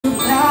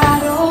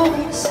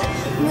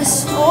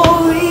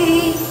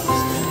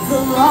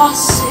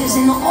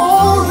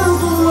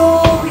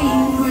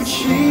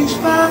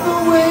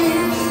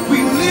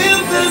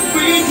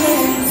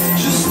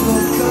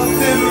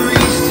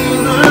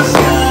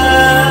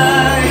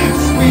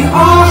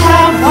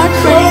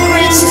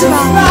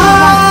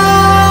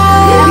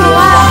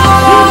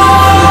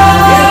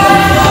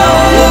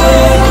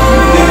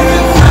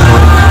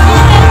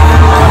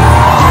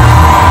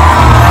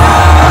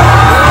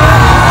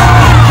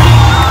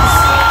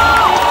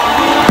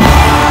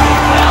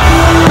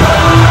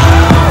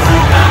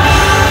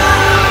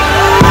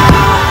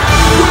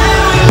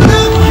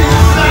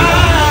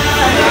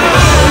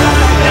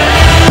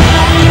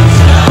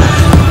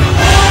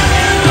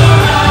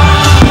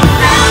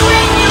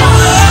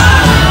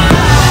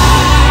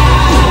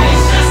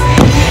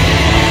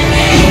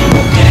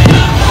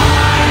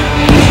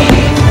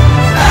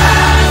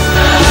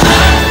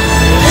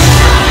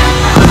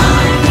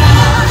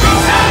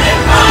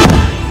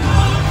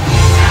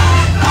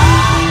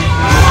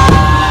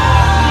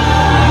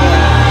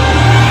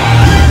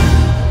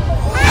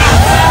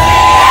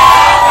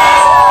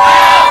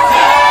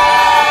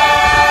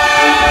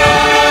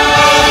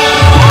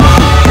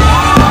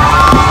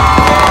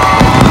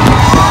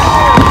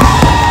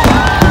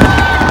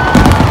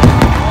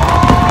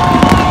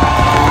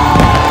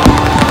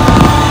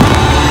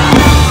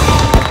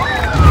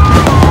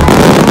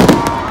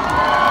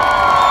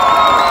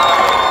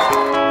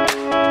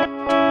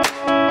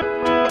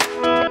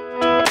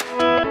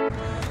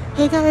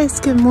Hey guys,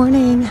 good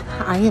morning.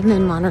 I am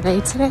in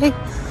Monterey today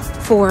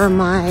for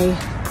my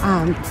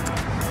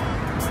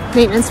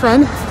maintenance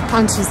run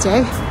on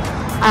Tuesday.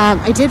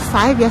 I did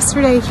 5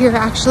 yesterday here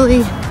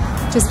actually,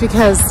 just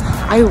because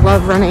I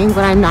love running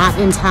when I'm not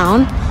in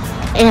town,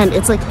 and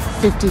it's like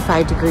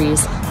 55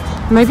 degrees.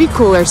 It might be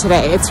cooler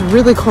today. It's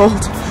really cold.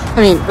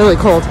 I mean, really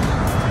cold.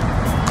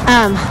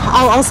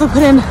 I'll also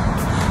put in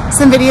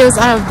some videos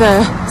of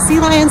the sea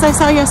lions I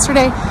saw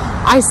yesterday.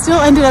 I still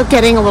ended up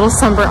getting a little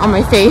sunburn on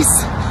my face,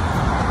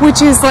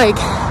 which is like,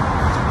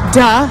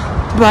 duh,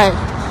 but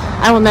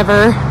I will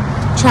never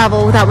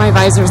travel without my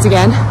visors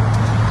again.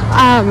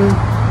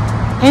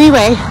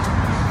 Anyway,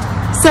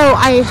 so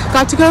I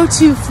got to go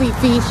to Fleet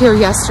Feet here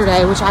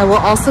yesterday, which I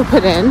will also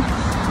put in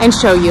and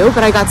show you,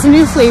 but I got some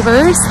new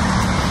flavors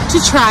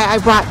to try. I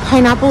brought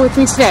pineapple with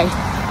me today.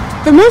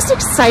 The most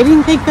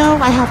exciting thing though,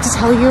 I have to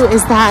tell you,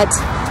 is that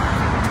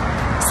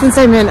since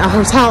I'm in a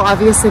hotel,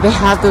 obviously they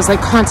have those like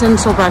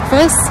continental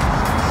breakfasts.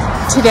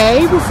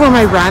 Today, before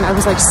my run, I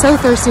was like so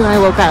thirsty when I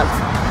woke up.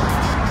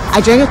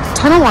 I drank a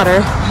ton of water,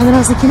 and then I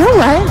was like, you know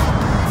what?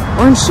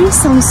 Orange juice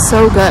sounds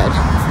so good.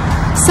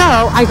 So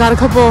I got a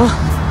couple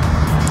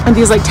of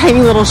these like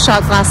tiny little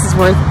shot glasses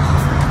worth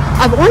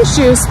of orange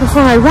juice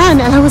before my run,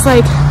 and I was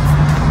like,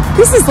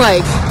 this is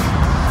like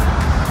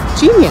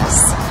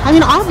genius. I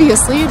mean,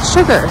 obviously it's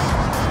sugar,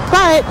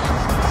 but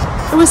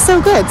it was so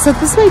good. So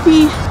this might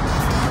be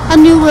a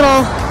new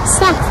little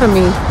snack for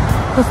me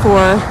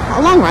before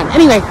a long run.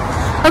 Anyway,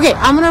 okay,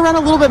 I'm gonna run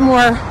a little bit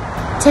more,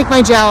 take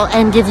my gel,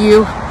 and give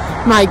you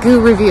my goo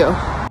review.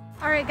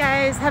 All right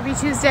guys, happy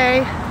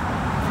Tuesday.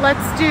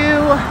 Let's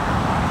do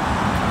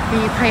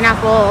the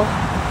pineapple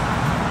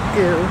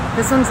goo.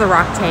 This one's the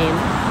Roctane,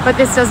 but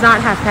this does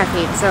not have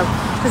caffeine, so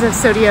because of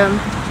sodium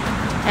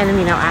and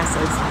amino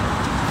acids.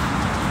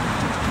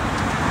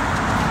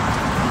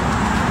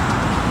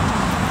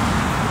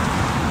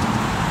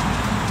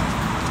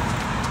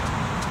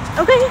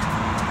 Okay,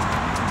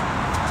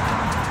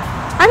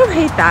 I don't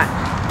hate that.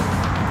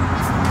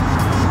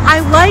 I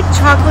like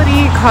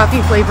chocolatey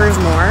coffee flavors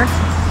more,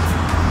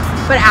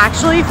 but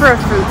actually for a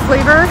fruit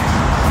flavor,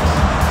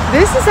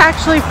 this is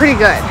actually pretty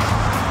good.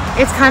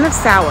 It's kind of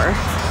sour.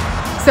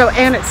 So,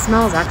 and it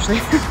smells actually.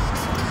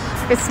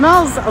 It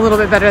smells a little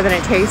bit better than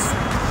it tastes,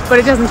 but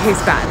it doesn't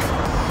taste bad.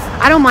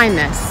 I don't mind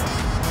this.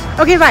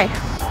 Okay, bye.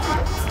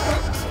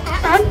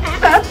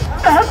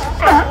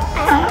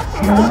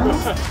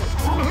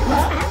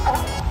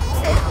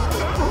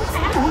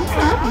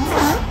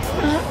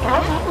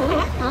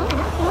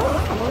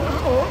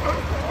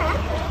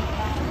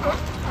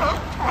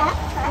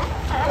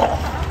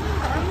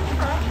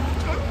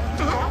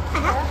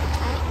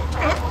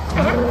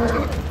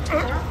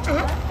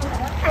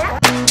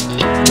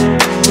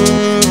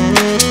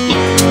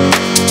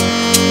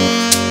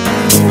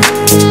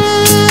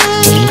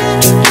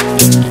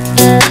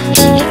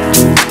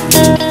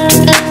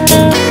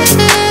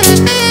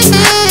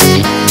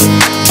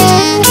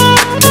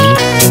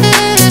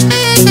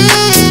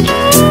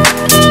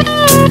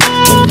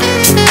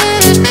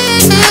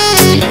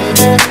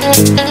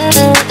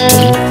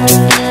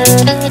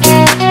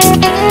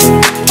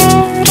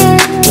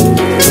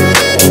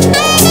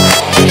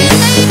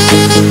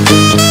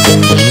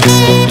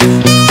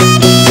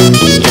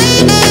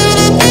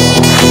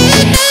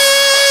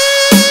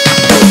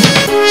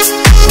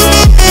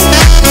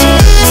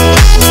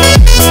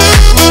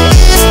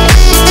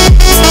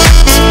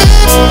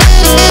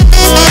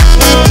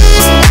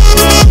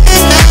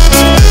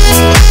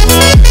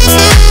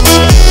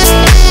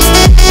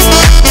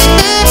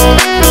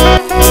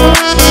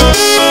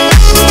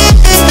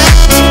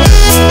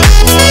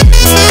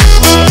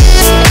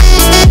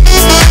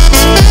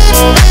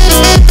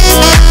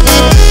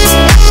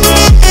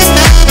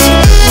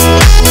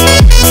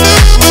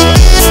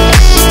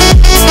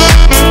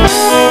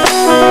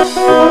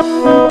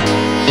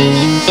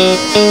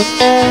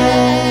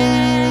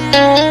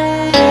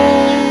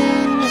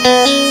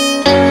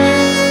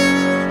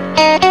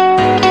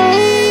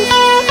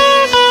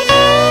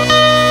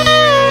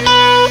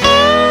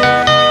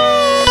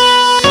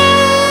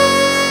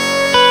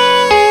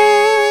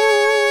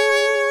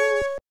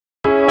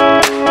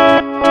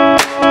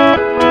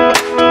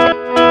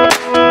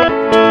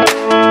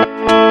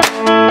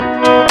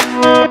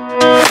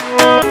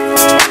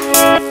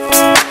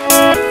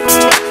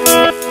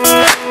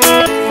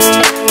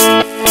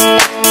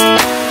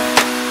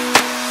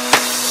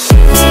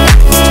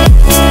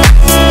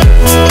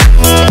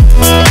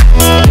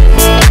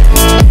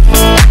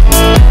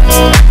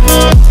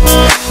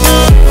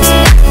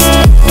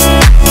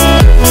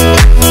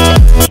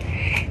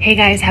 Hey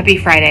guys, happy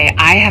Friday.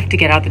 I have to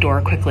get out the door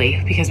quickly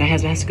because my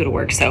husband has to go to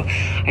work, so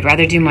I'd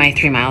rather do my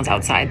 3 miles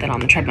outside than on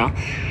the treadmill.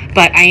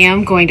 But I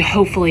am going to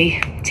hopefully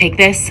take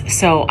this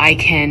so I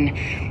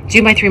can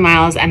do my 3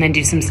 miles and then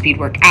do some speed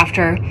work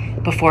after,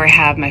 before I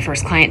have my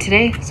first client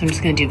today. So I'm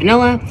just gonna do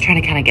vanilla, trying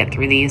to kind of get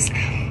through these.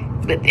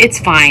 But it's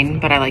fine,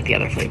 but I like the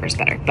other flavors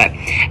better. But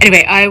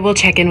anyway, I will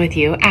check in with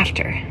you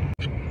after.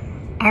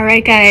 All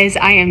right, guys,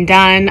 I am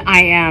done.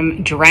 I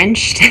am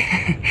drenched.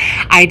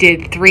 I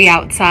did 3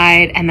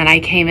 outside and then I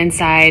came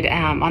inside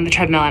on the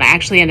treadmill, and I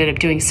actually ended up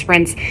doing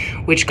sprints,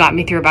 which got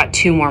me through about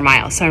 2 more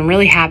miles. So I'm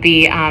really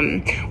happy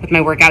with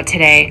my workout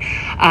today.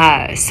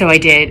 So I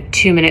did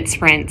 2-minute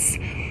sprints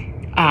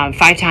 5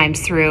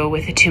 times through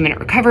with a 2-minute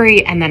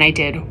recovery. And then I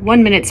did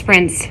 1-minute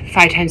sprints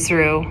 5 times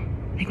through.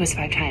 I think it was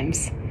 5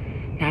 times.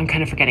 Now I'm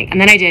kind of forgetting.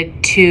 And then I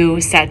did 2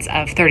 sets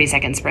of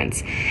 30-second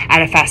sprints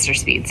at a faster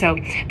speed. So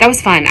that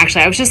was fun.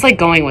 Actually, I was just like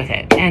going with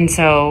it. And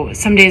so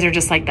some days are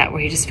just like that,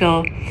 where you just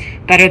feel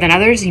better than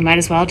others. You might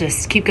as well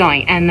just keep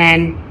going. And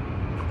then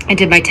I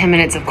did my 10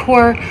 minutes of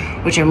core,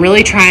 which I'm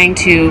really trying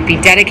to be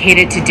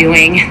dedicated to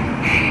doing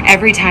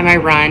every time I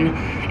run,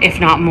 if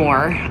not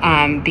more,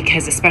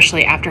 because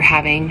especially after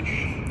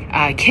having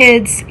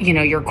kids, you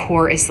know, your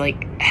core is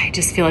like, I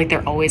just feel like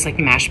they're always like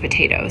mashed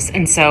potatoes.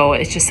 And so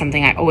it's just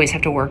something I always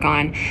have to work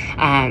on.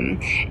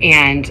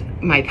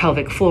 And my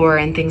pelvic floor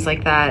and things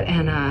like that.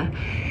 And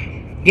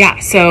yeah,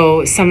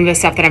 so some of the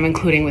stuff that I'm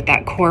including with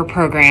that core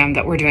program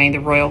that we're doing, the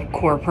Royal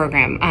Core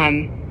program,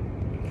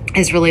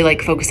 is really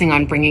like focusing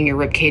on bringing your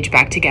rib cage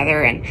back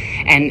together and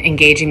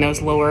engaging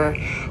those lower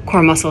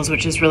core muscles,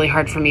 which is really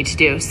hard for me to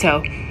do.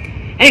 So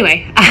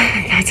anyway,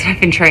 that's what I've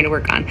been trying to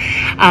work on.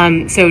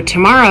 So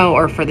tomorrow,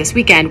 or for this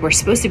weekend, we're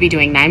supposed to be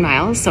doing 9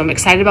 miles. So I'm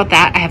excited about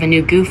that. I have a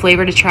new goo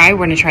flavor to try. We're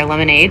gonna try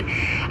lemonade.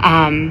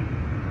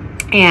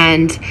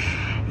 And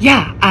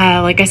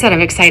yeah, like I said, I'm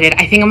excited.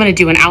 I think I'm gonna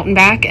do an out and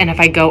back. And if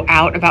I go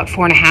out about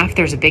 4.5,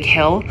 there's a big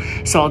hill.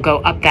 So I'll go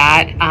up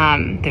that.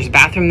 There's a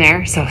bathroom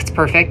there, so it's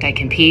perfect. I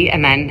can pee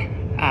and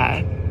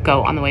then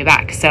go on the way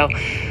back. So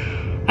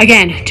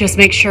again, just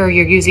make sure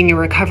you're using your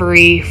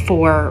recovery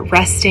for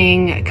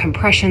resting,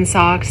 compression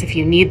socks if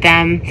you need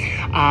them,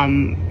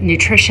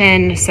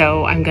 nutrition.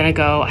 So I'm gonna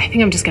go, I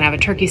think I'm just gonna have a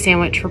turkey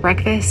sandwich for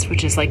breakfast,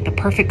 which is like the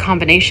perfect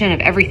combination of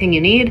everything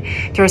you need.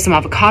 Throw some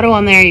avocado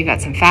on there, you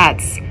got some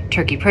fats,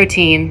 turkey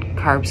protein,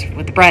 carbs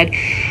with the bread.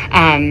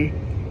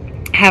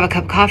 Have a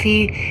cup of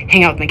coffee,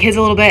 hang out with my kids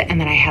a little bit,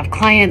 and then I have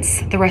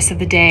clients the rest of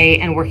the day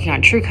and working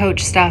on True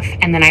Coach stuff.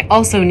 And then I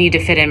also need to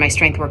fit in my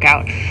strength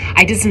workout.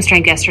 I did some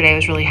strength yesterday, I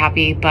was really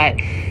happy, but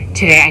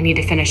today I need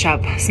to finish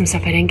up some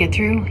stuff I didn't get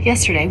through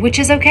yesterday, which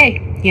is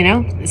okay. You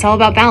know, it's all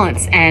about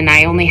balance. And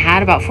I only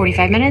had about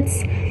 45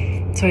 minutes.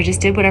 So I just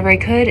did whatever I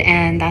could,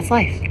 and that's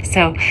life.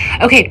 So,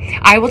 okay,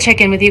 I will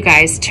check in with you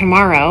guys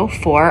tomorrow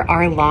for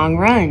our long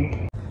run.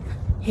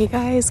 Hey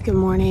guys, good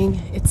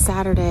morning. It's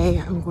Saturday.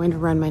 I'm going to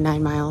run my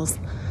 9 miles.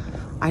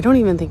 I don't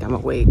even think I'm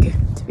awake,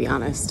 to be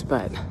honest,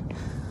 but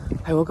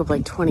I woke up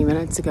like 20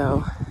 minutes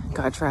ago,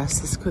 got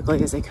dressed as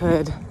quickly as I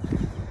could,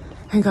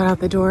 and got out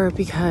the door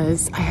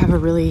because I have a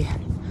really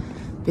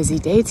busy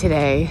day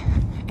today.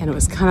 And it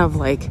was kind of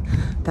like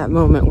that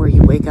moment where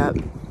you wake up,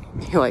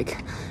 you're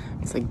like,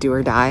 it's like do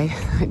or die.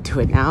 I do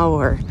it now,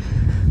 or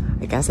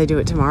I guess I do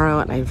it tomorrow,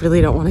 and I really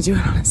don't want to do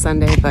it on a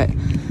Sunday, but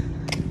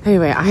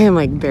anyway, I am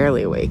like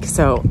barely awake,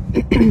 so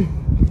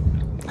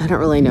I don't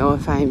really know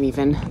if I'm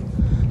even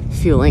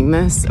fueling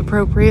this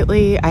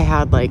appropriately. I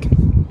had like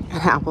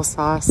an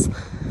applesauce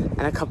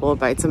and a couple of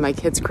bites of my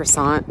kid's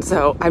croissant,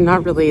 so I'm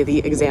not really the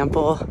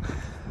example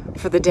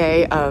for the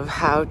day of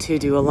how to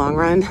do a long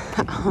run,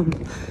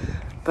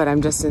 but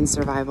I'm just in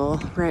survival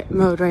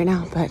mode right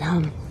now. But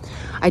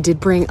I did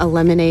bring a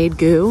lemonade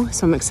goo,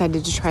 so I'm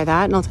excited to try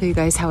that, and I'll tell you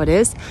guys how it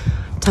is.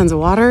 Tons of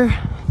water,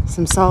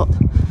 some salt,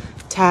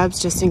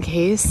 tabs just in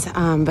case,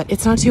 but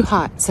it's not too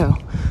hot, so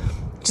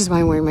which is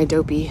why I'm wearing my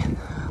Dopey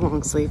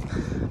long sleeve.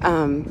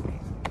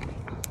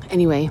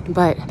 Anyway,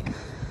 but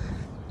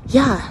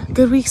yeah,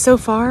 good week so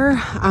far.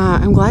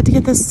 I'm glad to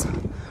get this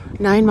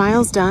 9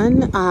 miles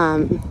done.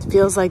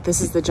 Feels like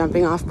this is the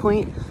jumping off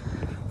point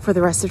for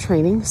the rest of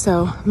training,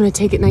 so I'm gonna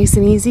take it nice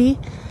and easy,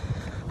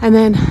 and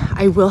then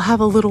I will have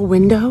a little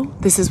window.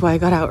 This is why I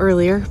got out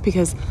earlier,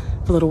 because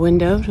a little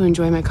window to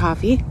enjoy my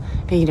coffee,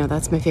 and you know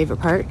that's my favorite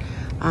part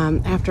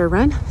after a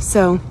run.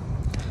 So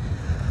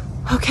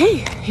okay,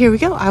 here we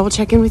go. I will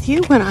check in with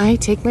you when I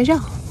take my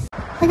gel.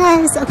 Hi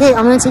guys. Okay,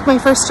 I'm gonna take my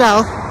first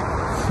gel,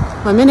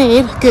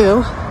 lemonade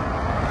goo.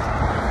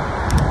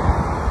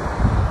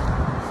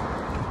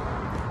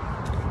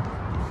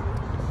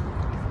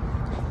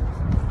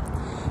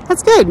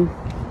 That's good.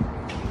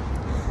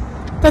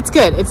 That's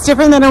good. It's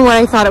different than what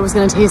I thought it was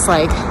gonna taste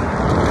like.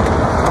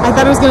 I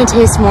thought it was gonna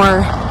taste more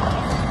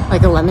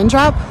like a lemon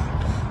drop,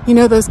 you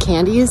know, those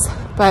candies,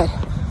 but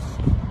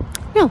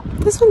no,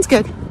 this one's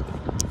good.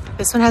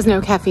 This one has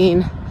no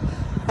caffeine,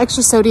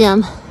 extra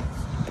sodium,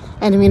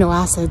 and amino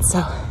acids,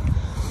 so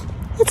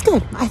it's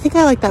good. I think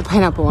I like that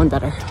pineapple one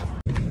better.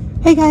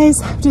 Hey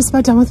guys, I'm just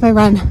about done with my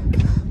run.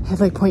 I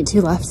have like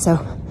 0.2 left, so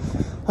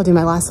I'll do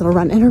my last little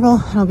run interval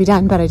and I'll be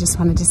done. But I just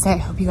wanted to say, I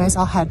hope you guys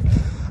all had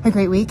a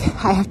great week.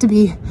 I have to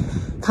be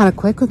kind of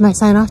quick with my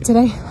sign off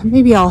today.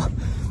 Maybe I'll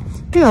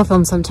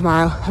film some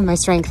tomorrow of my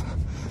strength,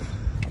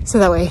 so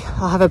that way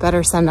I'll have a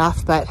better send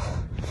off. But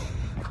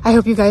I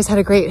hope you guys had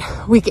a great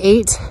week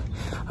 8.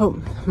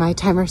 Oh, my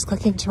timer's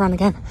clicking to run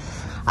again.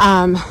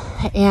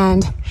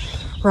 And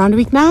we're on to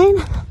week 9,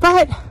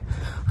 but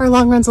Our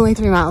long run's only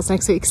 3 miles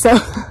next week, so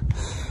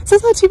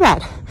it's not too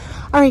bad.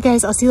 All right,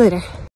 guys, I'll see you later.